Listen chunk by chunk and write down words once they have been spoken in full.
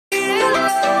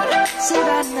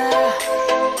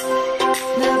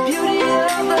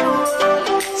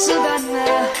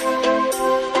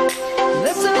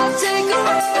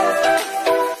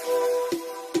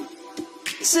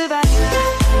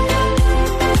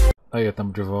Aí,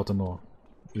 estamos de volta no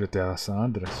GTA San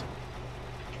Andreas.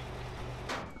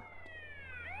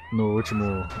 No último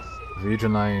vídeo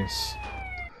nós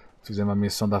fizemos a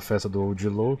missão da festa do Old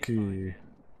Loke e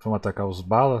fomos atacar os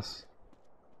balas.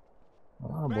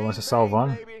 A ambulância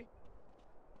salvando.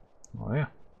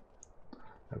 Olha.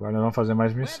 Agora nós vamos fazer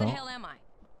mais missão.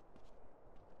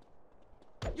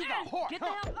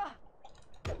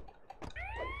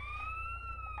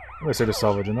 Vamos ver se ele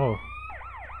salva de novo.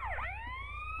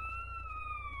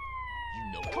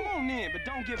 Come on in, but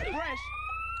don't get fresh.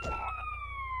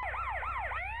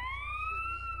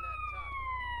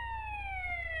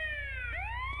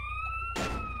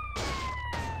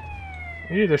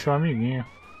 Ih, deixou um amiguinho.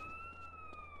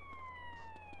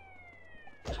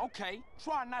 Okay,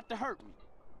 try not to hurt me.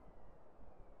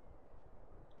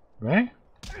 Vem.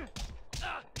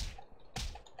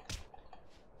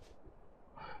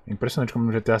 Impressionante como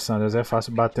no GTA San Andreas é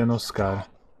fácil bater nos caras.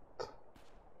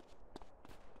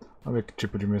 Vamos ver que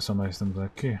tipo de missão nós temos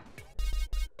aqui.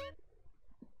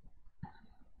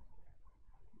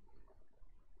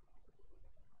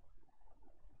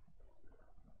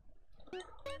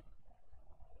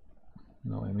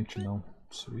 Não, emite não.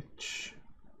 Switch.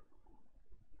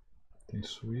 Tem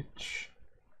switch.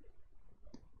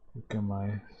 O que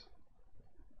mais?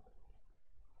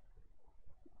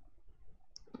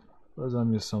 Vou fazer a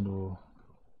missão do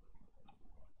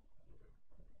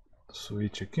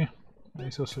switch aqui.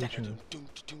 Esse é o switch mesmo.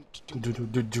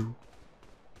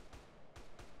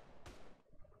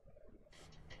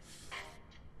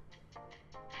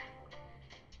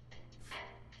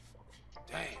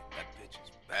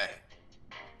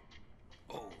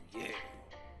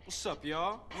 What's up,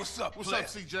 y'all? What's up,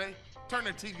 CJ? Turn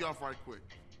that TV off right quick.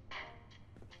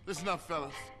 Listen up,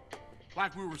 fellas.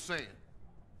 Like we were saying,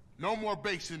 no more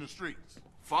bass in the streets.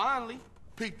 Finally.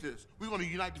 Peep this. We're gonna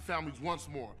unite the families once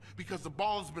more because the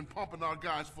ballers have been pumping our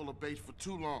guys full of bass for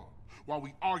too long while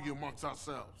we argue amongst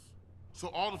ourselves. So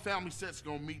all the family sets are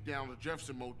gonna meet down at the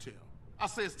Jefferson Motel. I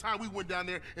say it's time we went down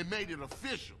there and made it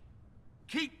official.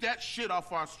 Keep that shit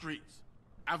off our streets.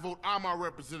 I vote I'm our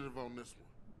representative on this one.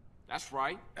 That's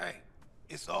right. Hey,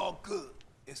 it's all good.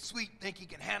 If Sweet think he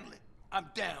can handle it, I'm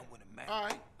down with him, man. All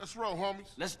right, let's roll, homies.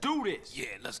 Let's do this.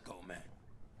 Yeah, let's go, man.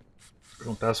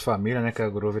 Juntar as famílias, né? Que a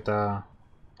Groove tá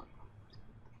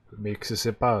meio que se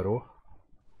separou.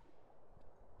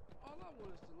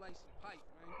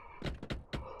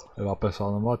 Levar o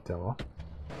pessoal no motel, ó.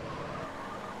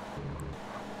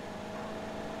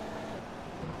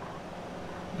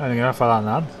 Ah, ninguém vai falar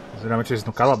nada. Geralmente eles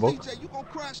não calam a boca.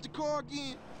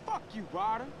 Fuck you,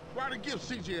 Ryder. Ryder, give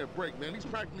CJ a break, man. He's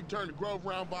practically turned the Grove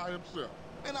around by himself.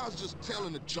 Man, I was just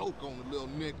telling a joke on the little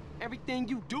nigga. Everything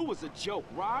you do is a joke,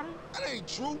 Ryder. That ain't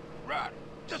true. Ryder,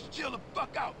 just chill the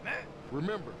fuck out, man.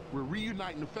 Remember, we're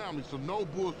reuniting the family, so no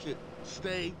bullshit.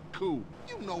 Stay cool.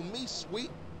 You know me,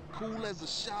 Sweet. Cool as a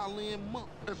Shaolin monk.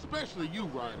 Especially you,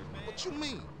 Ryder. What you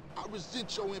mean? I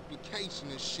resent your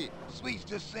implication and shit. Sweet's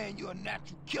just saying you're a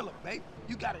natural killer, babe.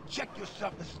 You gotta check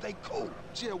yourself and stay cool.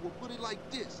 Jill, we'll put it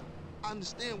like this. I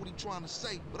understand what he's trying to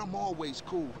say, but I'm always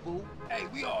cool, fool. Hey,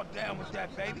 we all down with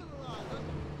that, baby.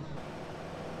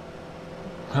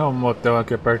 É um motel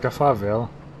aqui perto da favela.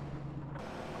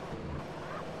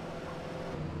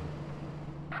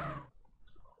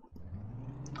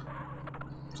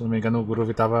 Se não me engano, o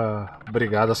Groove tava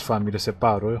brigado, as famílias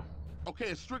separou.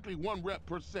 Okay, it's strictly one rep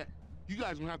per set. You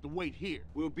guys gonna have to wait here.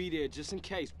 We'll be there just in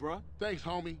case, bruh. Thanks,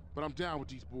 homie, but I'm down with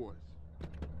these boys.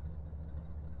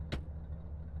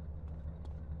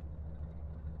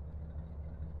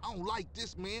 I don't like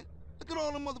this, man. Look at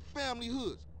all them other family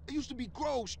hoods. They used to be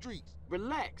Grove Streets.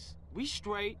 Relax. We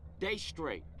straight, they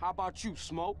straight. How about you,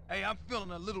 Smoke? Hey, I'm feeling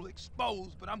a little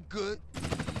exposed, but I'm good.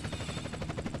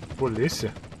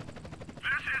 Polícia?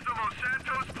 This is the Los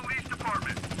Santos Police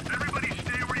Department. Everybody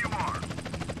stay where you are.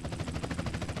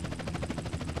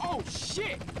 Oh,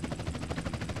 shit!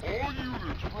 All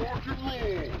units, rock and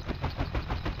roll.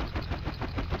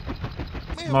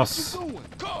 Man, Nossa. what you doing?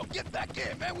 Go, get back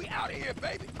in, man. We out of here,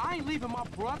 baby. I ain't leaving my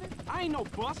brother. I ain't no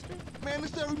buster. Man,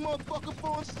 it's every motherfucker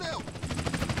for himself.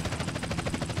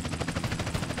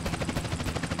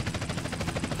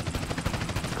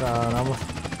 Caramba.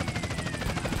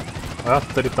 Olha a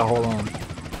treta rolando.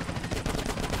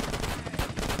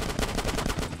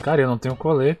 Cara, eu não tenho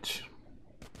colete.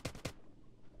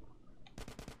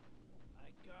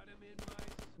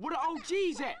 Where the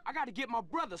OGs at? I gotta get my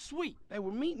brother, Sweet. They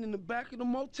were meeting in the back of the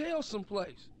motel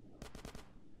someplace.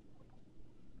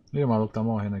 Ih, o maluco tá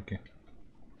morrendo aqui.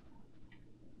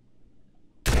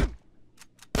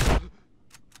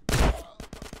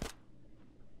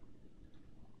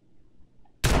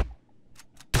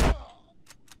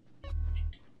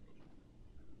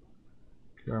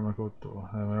 Que arma que eu tô?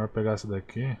 É melhor pegar essa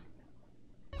daqui.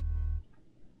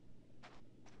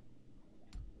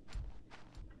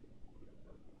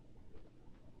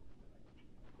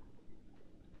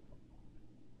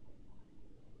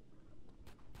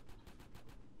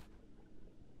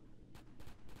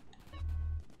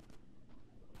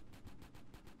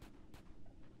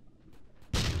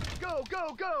 Go,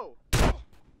 go, go!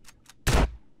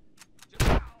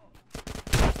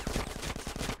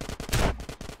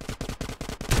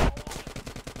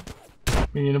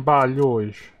 Menino balhou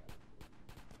hoje.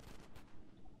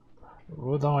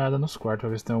 Vou dar uma olhada nos quartos pra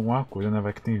ver se tem alguma coisa, né?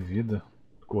 Vai que tem vida.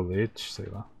 Colete, sei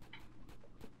lá.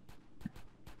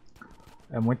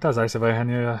 É muito azar, você vai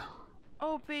reunir.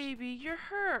 Oh, baby, you're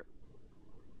hurt.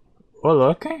 Ô,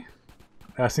 louco, hein?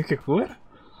 É assim que cura?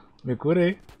 Me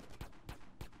curei.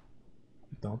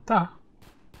 Então tá.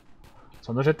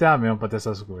 Só no GTA mesmo pra ter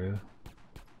essas coisas.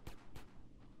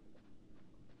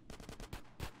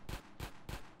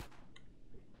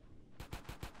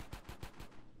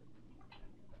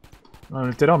 Não,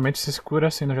 literalmente se cura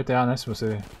assim no GTA, né? Se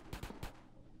você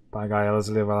pagar elas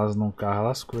e levar elas num carro,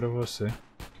 elas curam você.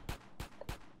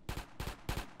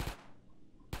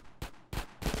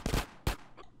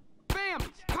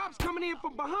 Families, cops coming in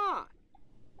from behind.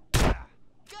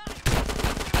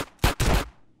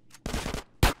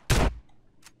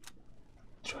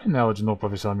 Deixa eu ir nela de novo pra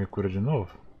ver se ela me cura de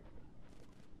novo.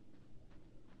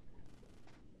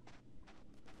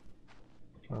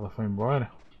 Ela foi embora.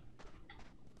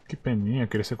 Que peninha, eu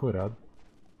queria ser curado.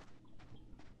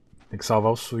 Tem que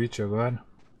salvar o Switch agora.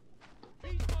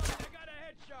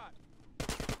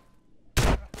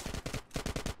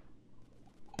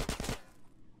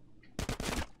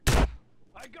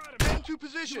 Get into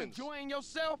positions! Enjoying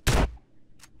yourself?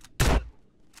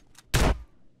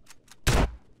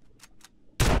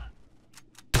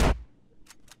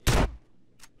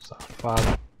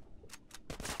 Safado.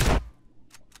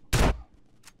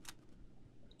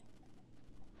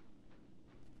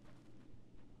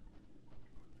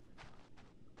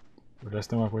 Vou ver se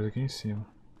tem uma coisa aqui em cima.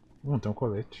 Tem um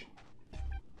colete.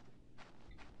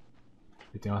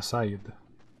 E tem uma saída.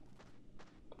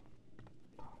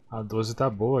 A 12 tá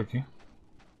boa aqui.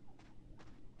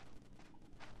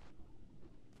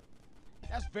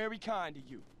 That's very kind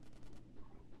of you.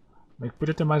 Mas que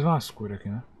podia ter mais umas curas aqui,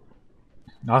 né?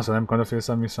 Nossa, eu lembro quando eu fiz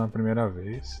essa missão a primeira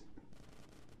vez.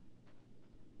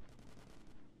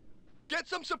 Get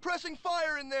some suppressing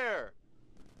fire in there!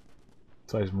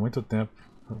 Faz muito tempo.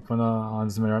 Foi uma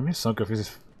das melhores missões que eu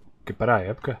fiz que para a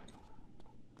época.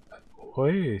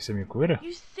 Oi, você me cura?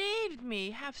 You saved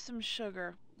me. Have some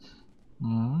sugar.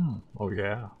 Oh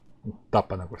yeah. Um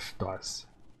tapa na gostosa.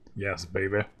 Yes,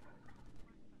 baby.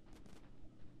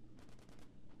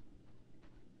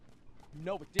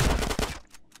 No, it didn't.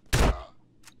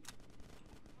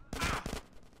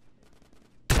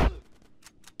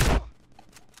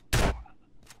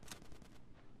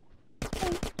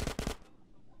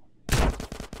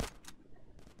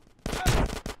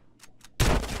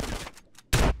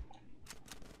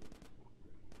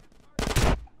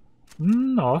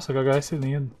 Nossa, KHS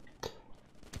lindo.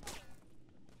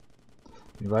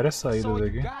 Tem várias saídas So you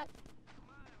aqui. got?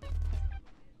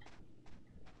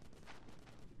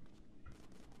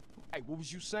 Hey, what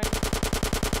was you saying?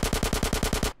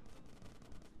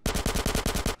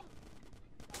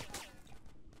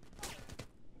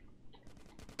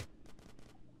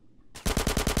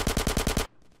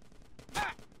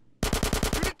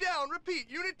 Unit down! Repeat,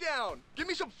 unit down! Give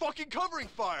me some fucking covering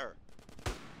fire!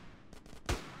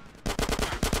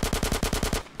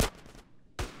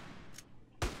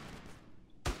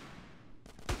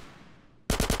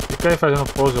 Fica aí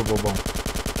fazendo pose, ô bobão.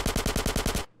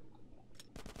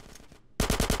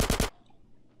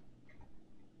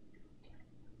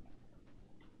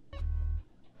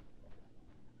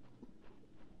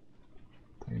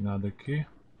 Tem nada aqui.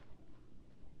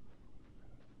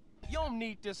 You don't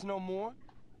need this no more.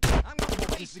 I'm gonna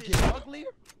hope this to get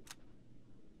uglier.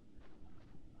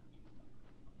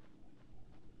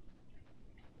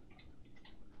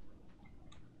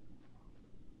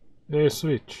 E aí,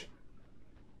 Switch?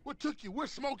 What took you? We're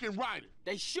smoking Ryder.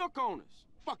 They shook on us.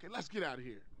 Fuck it, let's get out of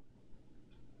here.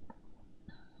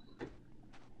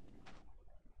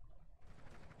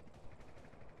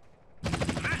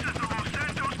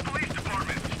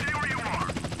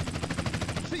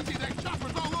 CT, that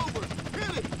chopper's all over!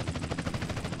 Hit it!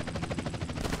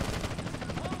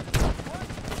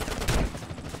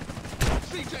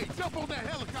 CJ, jump on that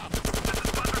helicopter.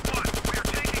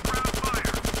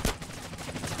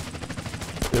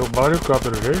 Derrubar o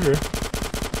helicóptero, GG.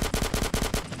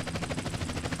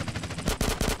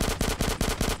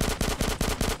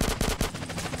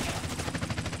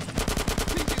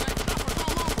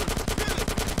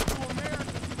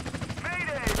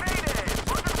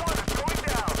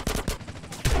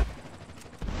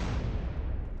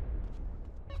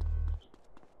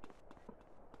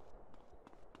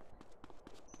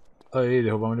 Aí,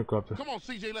 derrubamos o helicóptero. Come on,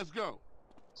 CJ, let's go.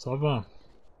 Só vamos.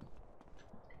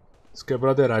 Isso que é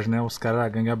broderagem, né? Os caras da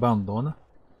gangue abandonam.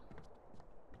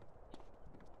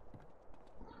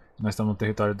 Nós estamos no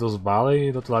território dos balas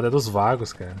e do outro lado é dos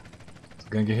vagos, cara.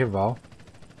 Gangue rival.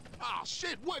 Oh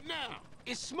shit, what now?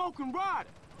 It's Smoking Rider.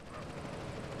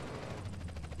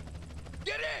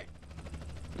 Get in!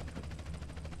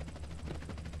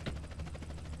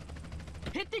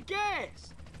 Hit the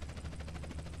gas.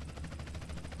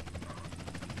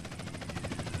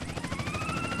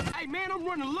 Hey man, I'm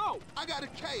running low. I got a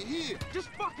K here. This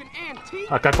fucking antique.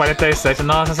 AK-47,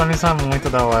 nossa, essa missão é muito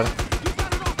da hora. You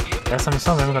got it off empty. Essa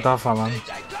missão mesmo que eu tava falando.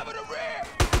 CJ, cover the rear!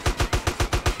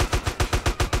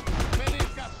 Man, they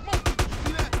ain't got smoke. You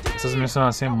see that? Essas missões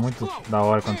assim é muito da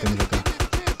hora quando tem no GTA.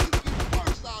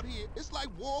 Worse out here. It's like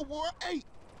World War VIII.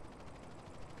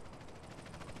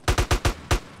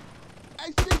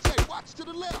 Hey, CJ, watch to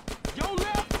the left. Your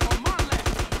left or my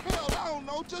left? Hell, I don't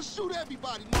know. Just shoot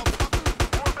everybody, motherfucker.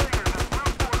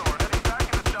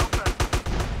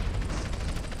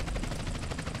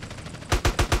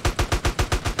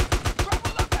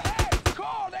 Trouble up ahead!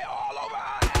 Call, they all over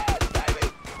our ass, baby!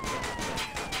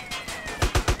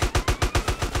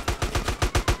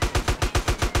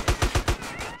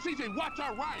 CJ, watch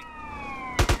our right.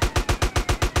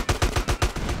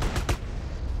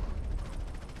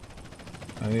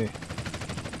 Aí.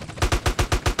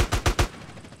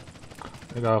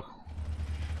 Legal.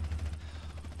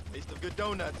 Taste of good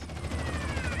donuts.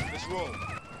 Let's roll.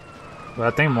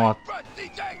 Agora tem moto. Front,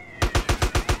 CJ!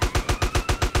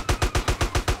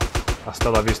 Hasta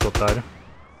la vista, otário.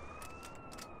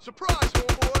 Surprise,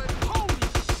 homeboy. Holy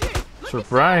shit!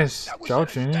 Surprise! I wish Tchau, I'd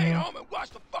stay time. home and watch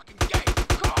the fucking game.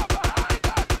 Car behind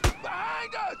us!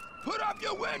 Behind us! Put up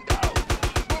your window!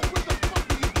 Bro, what the fuck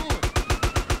are you doing?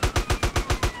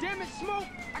 Damn it, Smoke!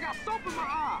 I got soap in my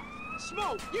eye.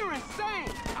 Smoke, you're insane.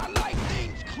 I like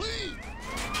things clean!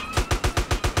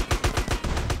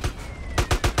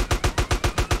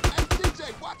 Hey,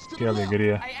 CJ, watch to Que the left.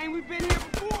 alegria. Hey, ain't we been here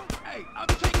before? Hey, I'm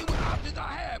taking what options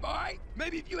I have, alright?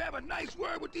 Maybe if you have a nice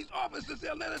word with these officers,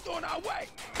 they'll let us on our way.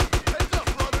 Heads up,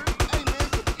 brother. Hey, man,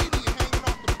 some idiot hanging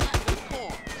off the back of the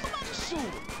car. Somebody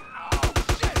shoot him. Oh,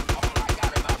 shit! All I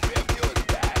got in my rear view is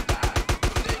bad guys!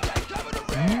 CJ, cover the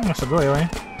rear! Essa doeu, hein?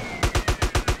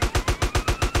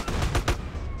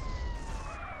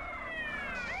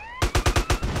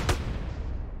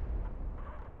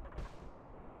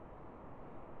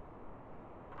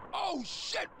 Oh,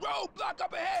 shit! Roadblock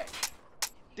up ahead!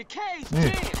 The K's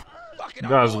Hey. jammed. Fuck it, I'm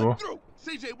Guys, going go. through!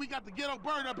 CJ, we got the ghetto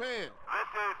bird up here.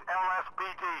 This is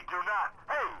LSBD. Do not.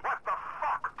 Hey, what the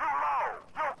fuck? Too low.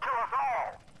 You'll kill us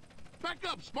all. Back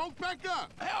up, Smoke, back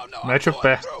up. Hell no, Mete o I'm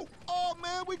pé. going through! Oh,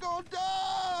 man, we gonna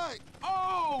die.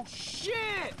 Oh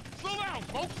shit! Slow down,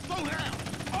 Smoke, slow down.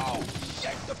 Oh,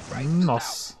 shit! The brakes is out!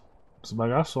 Nossa.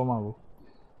 Desbagaçou, maluco.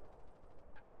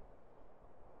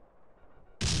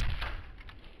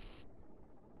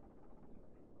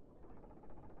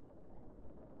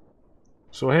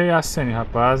 Sou rei Acene,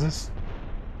 rapazes.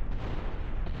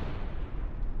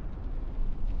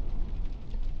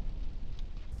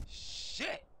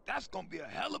 Shit! That's gonna be a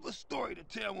hell of a story to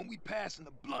tell when we passing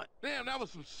the blunt. Damn, that was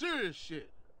some serious shit.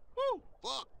 Woo.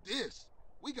 Fuck this.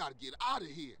 We gotta get out of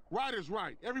here. Ryder's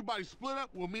right. Everybody split up.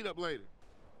 We'll meet up later.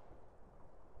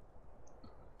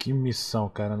 Que missão,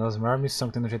 cara. Uma das maiores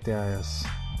missões que tem no GTA é essa.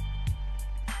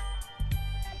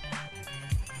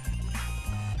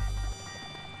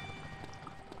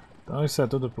 Então isso é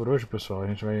tudo por hoje, pessoal. A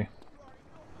gente vai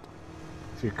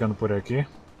ficando por aqui.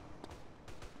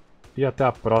 E até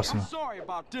a próxima. I'm sorry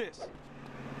about this.